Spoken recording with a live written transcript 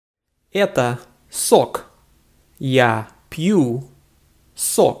Это сок. Я пью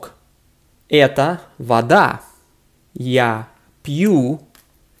сок. Это вода. Я пью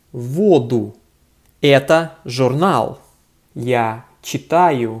воду. Это журнал. Я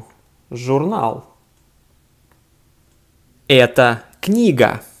читаю журнал. Это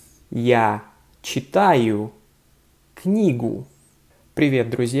книга. Я читаю книгу. Привет,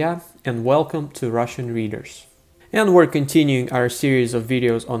 друзья, and welcome to Russian Readers. And we're continuing our series of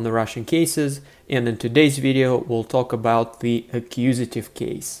videos on the Russian cases, and in today's video we'll talk about the accusative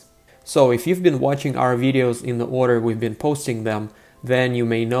case. So if you've been watching our videos in the order we've been posting them, then you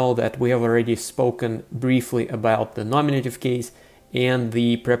may know that we have already spoken briefly about the nominative case and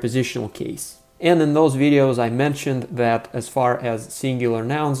the prepositional case. And in those videos I mentioned that as far as singular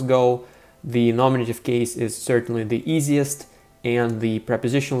nouns go, the nominative case is certainly the easiest, and the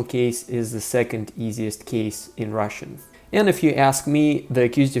prepositional case is the second easiest case in Russian. And if you ask me, the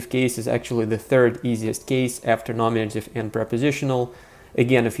accusative case is actually the third easiest case after nominative and prepositional.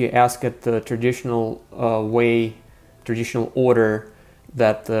 Again, if you ask it the traditional traditional order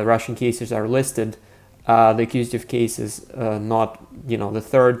that the Russian cases are listed, the accusative case is not, the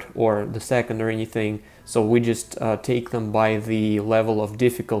third or the second or anything. So we just take them by the level of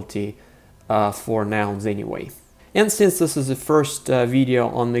difficulty for nouns anyway. And since this is the first video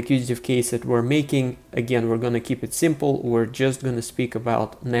on the accusative case that we're making, again, we're going to keep it simple. We're just going to speak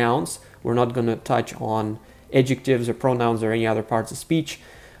about nouns. We're not going to touch on adjectives or pronouns or any other parts of speech.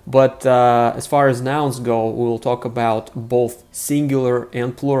 But as far as nouns go, we'll talk about both singular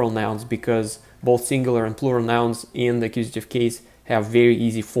and plural nouns, because both singular and plural nouns in the accusative case have very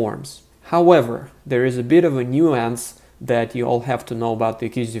easy forms. However, there is a bit of a nuance that you all have to know about the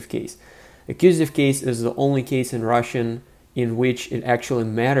accusative case. Accusative case is the only case in Russian in which it actually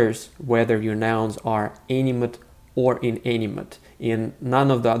matters whether your nouns are animate or inanimate. In none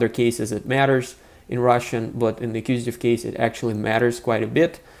of the other cases it matters in Russian, but in the accusative case it actually matters quite a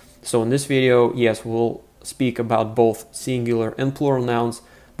bit. So in this video, yes, we'll speak about both singular and plural nouns,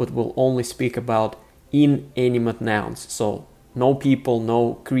 but we'll only speak about inanimate nouns. So no people,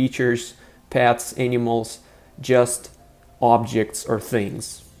 no creatures, pets, animals, just objects or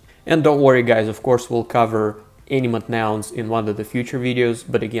things. And don't worry guys, of course we'll cover animate nouns in one of the future videos,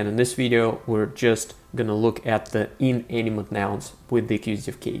 but again in this video we're just gonna look at the inanimate nouns with the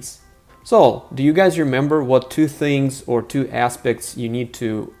accusative case. So, do you guys remember what two things or two aspects you need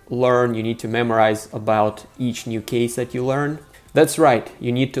to learn, you need to memorize about each new case that you learn? That's right,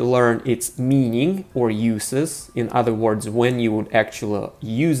 you need to learn its meaning or uses. In other words, when you would actually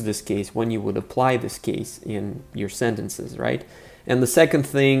use this case, when you would apply this case in your sentences, right? And the second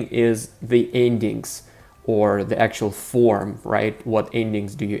thing is the endings, or the actual form, right? What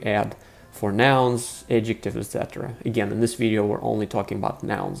endings do you add for nouns, adjectives, etc. Again, in this video, we're only talking about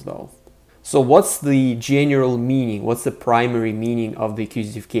nouns though. So what's the general meaning? What's the primary meaning of the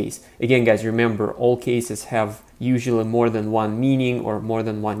accusative case? Again, guys, remember, all cases have usually more than one meaning or more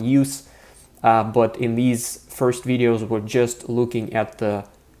than one use. But in these first videos, we're just looking at the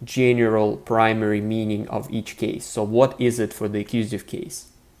general primary meaning of each case. So what is it for the accusative case?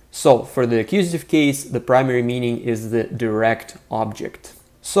 So for the accusative case, the primary meaning is the direct object.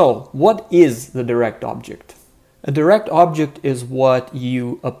 So what is the direct object? A direct object is what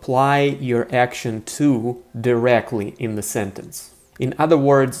you apply your action to directly in the sentence. In other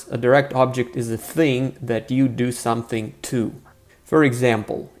words, a direct object is a thing that you do something to. For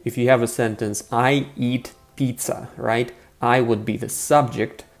example, if you have a sentence, I eat pizza, right? I would be the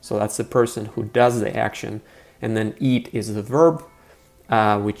subject, so that's the person who does the action, and then eat is the verb,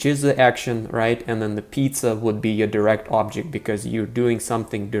 which is the action, right? And then the pizza would be your direct object because you're doing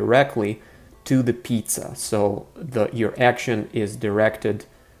something directly to the pizza. So your action is directed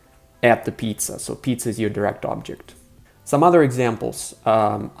at the pizza. So pizza is your direct object. Some other examples,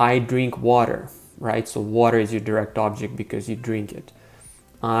 I drink water, right? So water is your direct object because you drink it.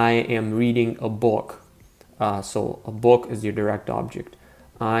 I am reading a book. So a book is your direct object.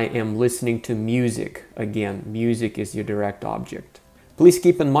 I am listening to music. Again, music is your direct object. Please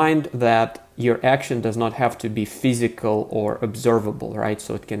keep in mind that your action does not have to be physical or observable, right?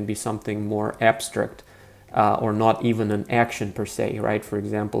 So it can be something more abstract or not even an action per se, right? For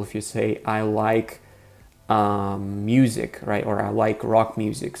example, if you say, I like music, right? Or I like rock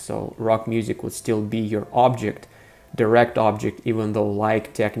music. So rock music would still be your object, direct object, even though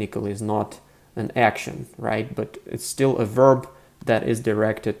like technically is not an action, right? But it's still a verb that is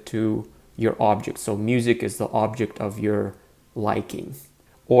directed to your object. So music is the object of your liking.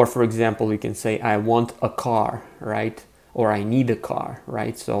 Or for example, you can say, I want a car, right? Or I need a car,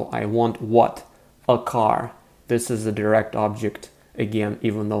 right? So I want what? A car. This is a direct object again,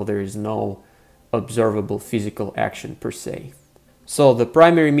 even though there is no observable physical action per se. So the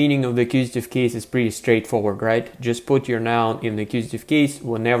primary meaning of the accusative case is pretty straightforward, right? Just put your noun in the accusative case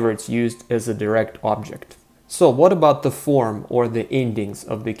whenever it's used as a direct object. So what about the form or the endings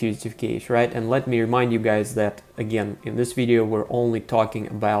of the accusative case, right? And let me remind you guys that, again, in this video, we're only talking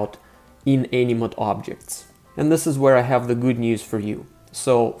about inanimate objects. And this is where I have the good news for you.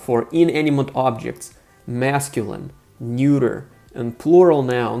 So for inanimate objects, masculine, neuter, and plural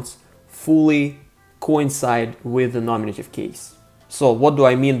nouns fully coincide with the nominative case. So what do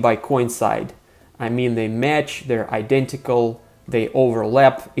I mean by coincide? I mean they match, they're identical, they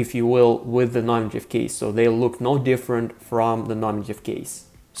overlap, if you will, with the nominative case. So they look no different from the nominative case.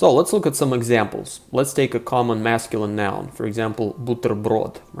 So let's look at some examples. Let's take a common masculine noun. For example,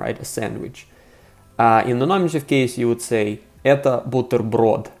 бутерброд, right? A sandwich. In the nominative case, you would say это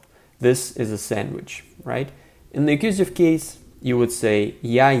бутерброд. This is a sandwich, right? In the accusative case, you would say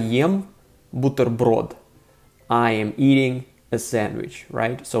я ем бутерброд. I am eating a sandwich,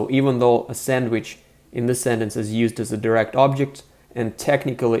 right? So even though a sandwich in this sentence is used as a direct object, and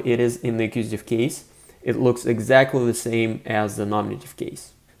technically it is in the accusative case, it looks exactly the same as the nominative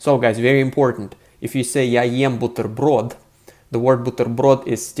case. So guys, very important. If you say я ем бутерброд, the word бутерброд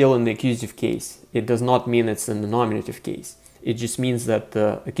is still in the accusative case. It does not mean it's in the nominative case. It just means that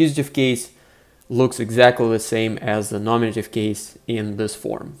the accusative case looks exactly the same as the nominative case in this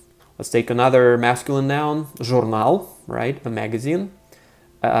form. Let's take another masculine noun, журнал, right? A magazine.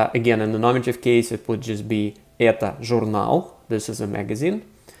 Again, in the nominative case, it would just be это журнал. This is a magazine.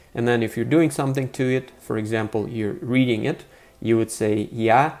 And then if you're doing something to it, for example, you're reading it, you would say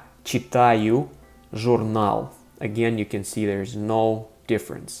я читаю журнал. Again, you can see there's no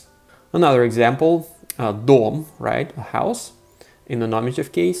difference. Another example, дом, right? A house. In the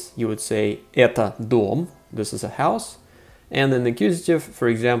nominative case, you would say это дом. This is a house. And in the accusative, for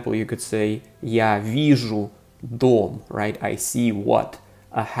example, you could say я вижу дом, right? I see what?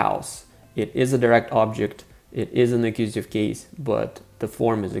 A house. It is a direct object. It is an accusative case, but the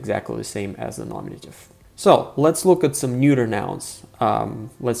form is exactly the same as the nominative. So let's look at some neuter nouns.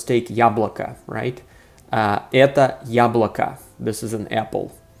 Let's take яблоко, right? Это яблоко. This is an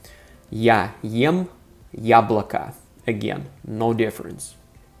apple. Я ем яблоко. Again, no difference.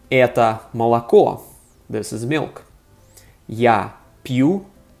 Это молоко. This is milk. Я пью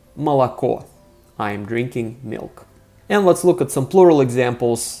молоко. I am drinking milk. And let's look at some plural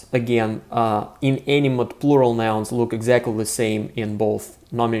examples. Again, inanimate plural nouns look exactly the same in both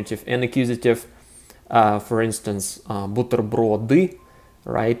nominative and accusative. For instance, бутерброды,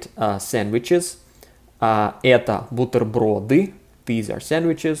 right? Sandwiches. Это бутерброды. These are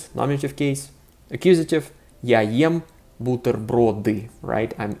sandwiches, nominative case. Accusative, я ем бутерброды,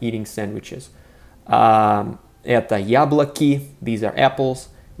 right? I'm eating sandwiches. Это яблоки. These are apples.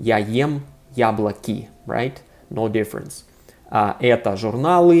 Я ем яблоки, right? No difference. Это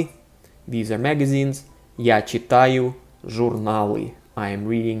журналы. These are magazines. Я читаю журналы. I am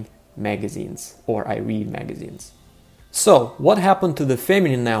reading magazines, or I read magazines. So, what happened to the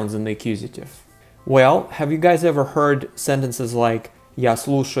feminine nouns in the accusative? Well, have you guys ever heard sentences like я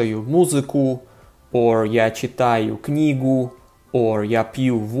слушаю музыку, or я читаю книгу, or я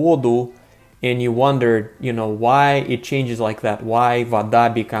пью воду, and you wondered, why it changes like that? Why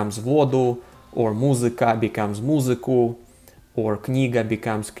вода becomes воду, or музыка becomes музыку, or книга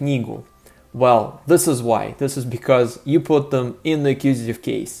becomes книгу? Well, this is why. This is because you put them in the accusative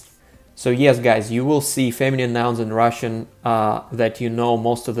case. So yes, guys, you will see feminine nouns in Russian that you know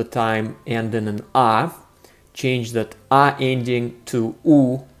most of the time end in an a. Change that a ending to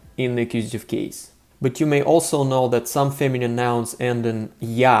u in the accusative case. But you may also know that some feminine nouns end in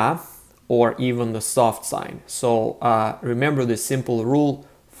ya or even the soft sign. So remember the simple rule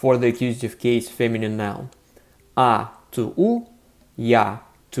for the accusative case feminine noun. A to u, ya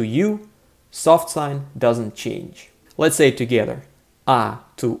to you, soft sign doesn't change. Let's say it together. A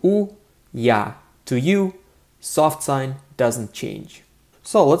to u, ya to you, soft sign doesn't change.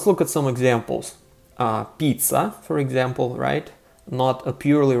 So let's look at some examples. Pizza, for example, right? Not a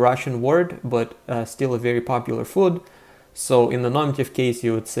purely Russian word, but still a very popular food. So in the nominative case,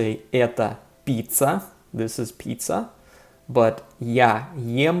 you would say это pizza. This is pizza. But я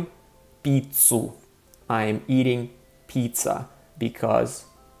ем пиццу. I am eating pizza because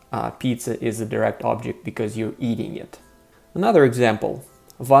pizza is a direct object because you're eating it. Another example.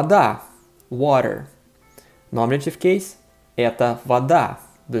 Вода, water. Nominative case, это вода.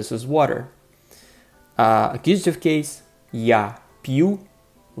 This is water. Accusative case, я пью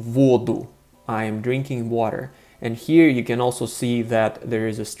воду. I am drinking water. And here you can also see that there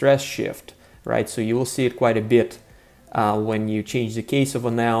is a stress shift, right? So you will see it quite a bit when you change the case of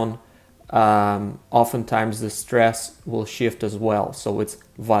a noun, oftentimes the stress will shift as well. So it's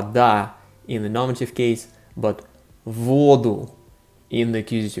вода in the nominative case, but воду in the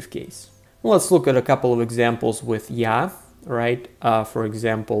accusative case. Let's look at a couple of examples with я, right? For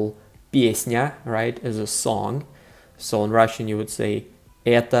example, песня, right, is a song. So in Russian you would say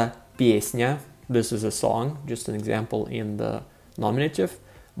это песня. This is a song, just an example in the nominative.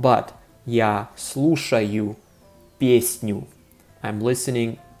 But я слушаю песню. I'm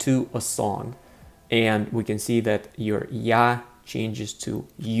listening to a song. And we can see that your я changes to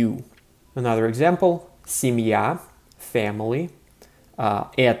you. Another example, семья, family.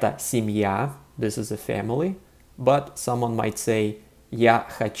 Это семья, this is a family. But someone might say я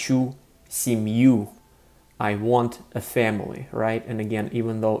хочу семью. I want a family, right? And again,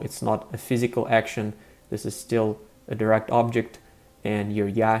 even though it's not a physical action, this is still a direct object, and your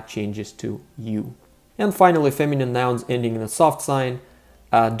ya changes to you. And finally, feminine nouns ending in a soft sign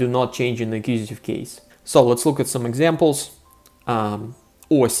do not change in the accusative case. So let's look at some examples.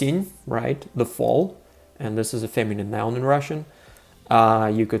 Осень, right? The fall, and this is a feminine noun in Russian.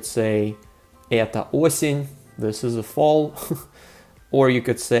 You could say это осень, this is a fall. Or you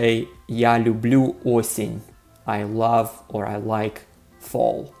could say я люблю осень. I love or I like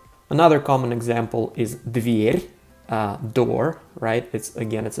fall. Another common example is дверь, door, right? It's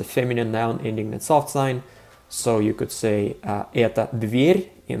a feminine noun ending in soft sign. So you could say это дверь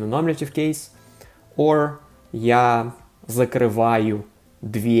in the nominative case. Or я закрываю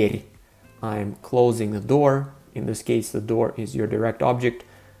дверь. I'm closing the door. In this case, the door is your direct object,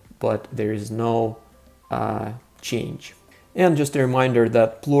 but there is no change. And just a reminder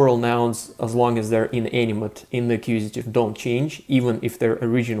that plural nouns, as long as they're inanimate in the accusative, don't change, even if they're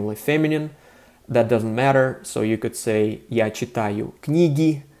originally feminine. That doesn't matter. So you could say я читаю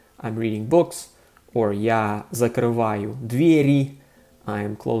книги, I'm reading books, or я закрываю двери,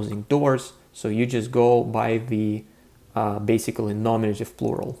 I'm closing doors. So you just go by the basically nominative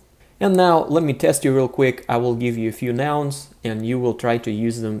plural. And now let me test you real quick. I will give you a few nouns and you will try to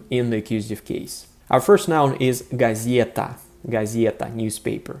use them in the accusative case. Our first noun is газета, газета,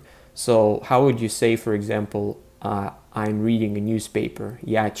 newspaper. So how would you say, for example, I'm reading a newspaper?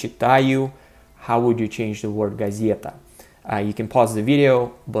 Я читаю. How would you change the word газета? You can pause the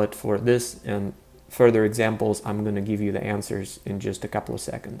video, but for this and further examples, I'm going to give you the answers in just a couple of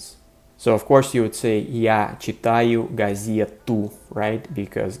seconds. So of course you would say я читаю газету, right?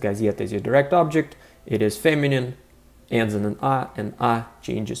 Because газета is your direct object. It is feminine, ends in an a, and a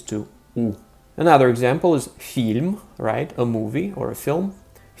changes to u. Another example is film, right? A movie or a film.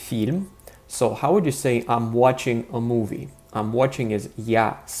 Film. So how would you say I'm watching a movie? I'm watching is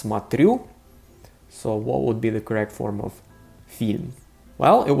я смотрю. So what would be the correct form of film?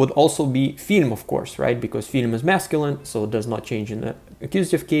 Well, it would also be film, of course, right? Because film is masculine, so it does not change in the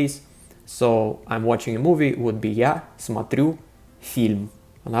accusative case. So I'm watching a movie would be я смотрю фильм.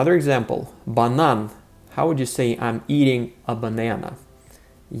 Another example, банан. How would you say I'm eating a banana?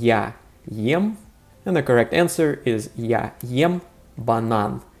 Я ем. And the correct answer is я ем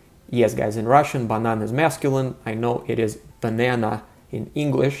банан. Yes, guys, in Russian, banan is masculine. I know it is banana in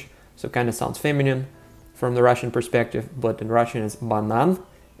English, so kind of sounds feminine from the Russian perspective, but in Russian it's banan,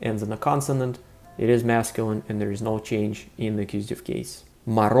 ends in a consonant. It is masculine and there is no change in the accusative case.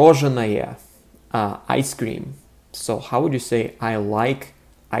 Мороженое, ice cream. So how would you say I like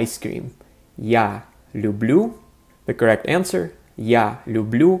ice cream? Я люблю. The correct answer, я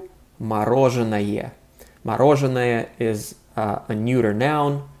люблю мороженое. Мороженое is a neuter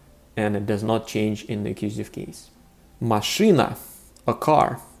noun and it does not change in the accusative case. Машина, a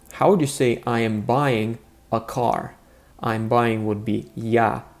car. How would you say I am buying a car? I'm buying would be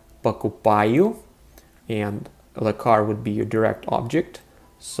я покупаю, and the car would be your direct object.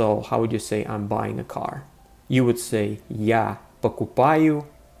 So how would you say I'm buying a car? You would say я покупаю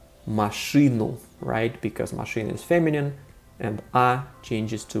машину, right? Because машина is feminine and a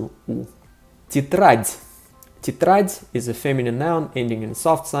changes to u. Тетрадь. Тетрадь is a feminine noun ending in a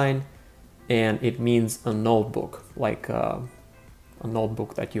soft sign and it means a notebook, like a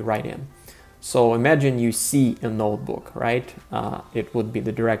notebook that you write in. So imagine you see a notebook, right? It would be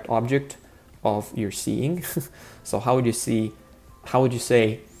the direct object of your seeing. So how would you say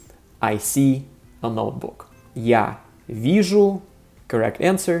I see a notebook? Я вижу, correct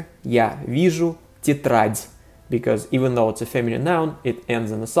answer, я вижу тетрадь. Because even though it's a feminine noun, it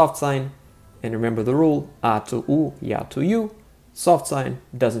ends in a soft sign. And remember the rule, a to u, я to you, soft sign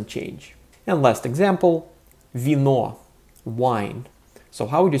doesn't change. And last example, вино, wine. So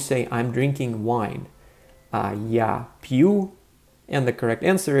how would you say I'm drinking wine? Я пью, and the correct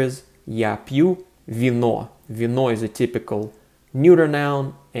answer is я пью Vino. Vino is a typical neuter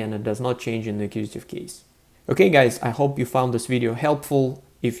noun and it does not change in the accusative case. Okay guys, I hope you found this video helpful.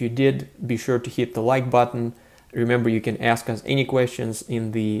 If you did, be sure to hit the like button. Remember, you can ask us any questions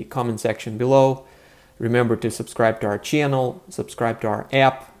in the comment section below. Remember to subscribe to our channel, subscribe to our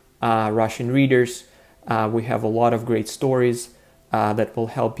app, Russian Readers. We have a lot of great stories that will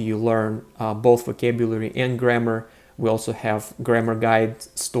help you learn both vocabulary and grammar. We also have grammar guide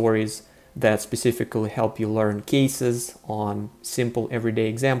stories that specifically help you learn cases on simple everyday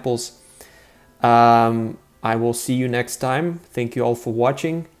examples. I will see you next time. Thank you all for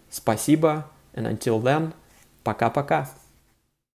watching. Спасибо. And until then, пока-пока.